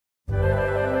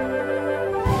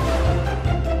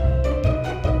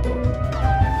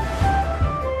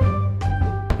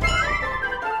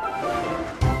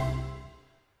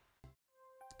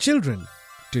Children,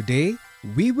 today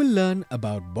we will learn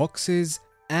about boxes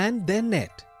and their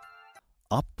net.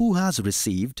 Appu has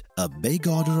received a big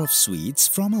order of sweets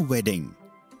from a wedding.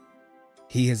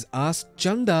 He has asked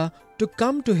Chanda to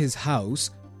come to his house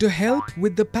to help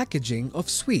with the packaging of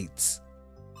sweets.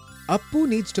 Appu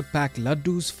needs to pack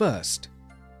laddus first.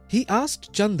 He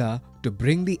asked Chanda to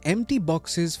bring the empty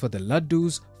boxes for the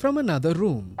laddus from another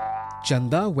room.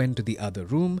 Chanda went to the other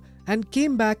room and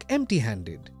came back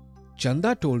empty-handed.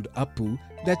 Chanda told Appu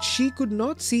that she could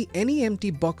not see any empty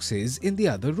boxes in the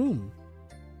other room.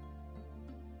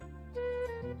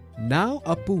 Now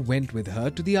Appu went with her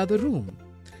to the other room.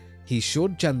 He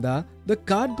showed Chanda the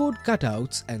cardboard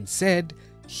cutouts and said,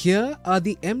 "Here are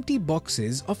the empty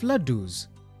boxes of laddus."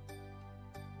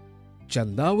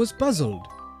 Chanda was puzzled.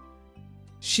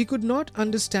 She could not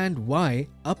understand why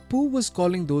Appu was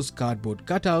calling those cardboard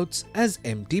cutouts as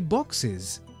empty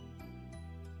boxes.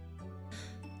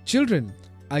 Children,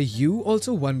 are you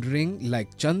also wondering,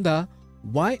 like Chanda,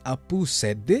 why Appu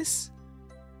said this?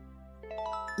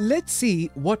 Let's see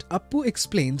what Appu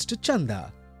explains to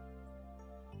Chanda.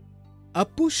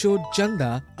 Appu showed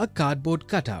Chanda a cardboard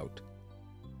cutout.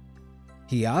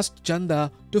 He asked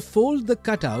Chanda to fold the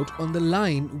cutout on the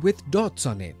line with dots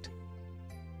on it.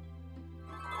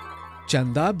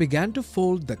 Chanda began to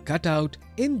fold the cutout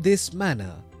in this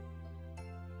manner.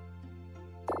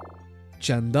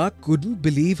 Chanda couldn't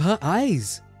believe her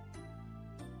eyes.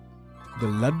 The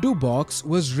laddu box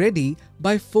was ready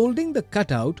by folding the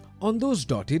cutout on those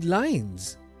dotted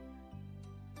lines.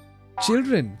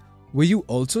 Children, were you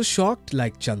also shocked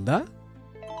like Chanda?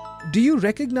 Do you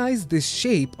recognize this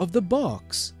shape of the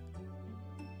box?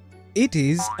 It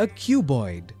is a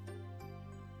cuboid.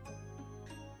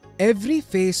 Every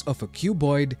face of a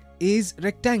cuboid is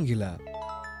rectangular.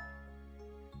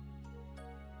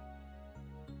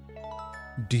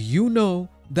 Do you know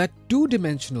that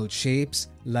two-dimensional shapes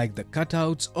like the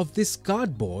cutouts of this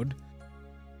cardboard,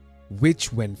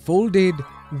 which when folded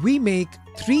we make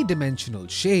three-dimensional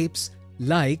shapes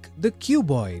like the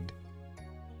cuboid?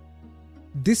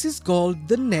 This is called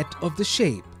the net of the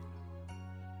shape.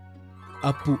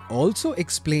 Appu also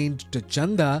explained to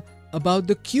Chanda about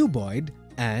the cuboid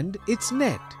and its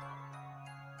net.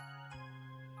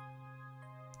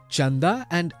 Chanda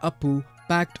and Appu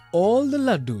packed all the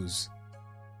laddus.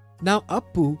 Now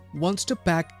Appu wants to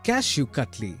pack cashew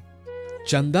cutli.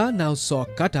 Chanda now saw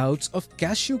cutouts of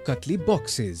cashew cutli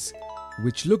boxes,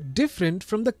 which look different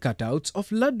from the cutouts of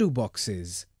laddu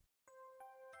boxes.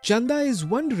 Chanda is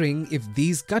wondering if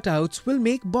these cutouts will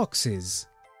make boxes.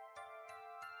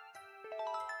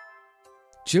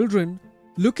 Children,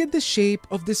 look at the shape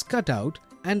of this cutout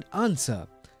and answer,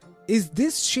 is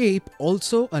this shape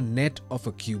also a net of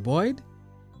a cuboid?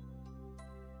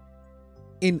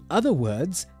 In other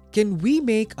words, can we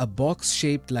make a box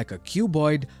shaped like a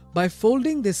cuboid by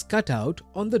folding this cutout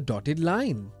on the dotted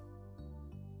line?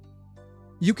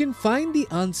 You can find the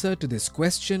answer to this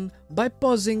question by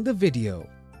pausing the video.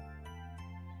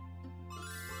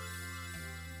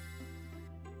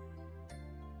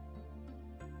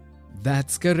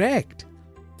 That's correct.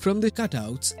 From the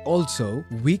cutouts also,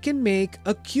 we can make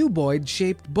a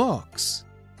cuboid-shaped box.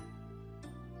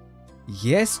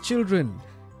 Yes, children.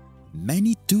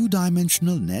 Many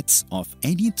two-dimensional nets of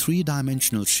any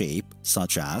three-dimensional shape,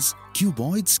 such as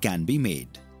cuboids, can be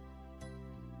made.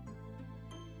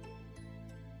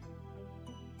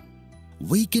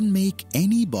 We can make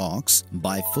any box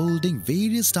by folding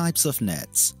various types of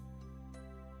nets.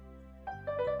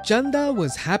 Chanda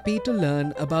was happy to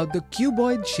learn about the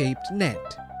cuboid-shaped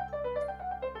net.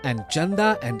 And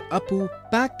Chanda and Appu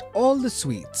packed all the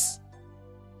sweets.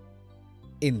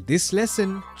 In this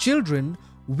lesson, children,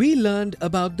 we learned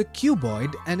about the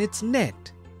cuboid and its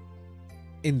net.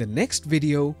 In the next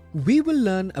video, we will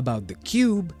learn about the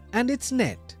cube and its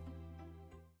net.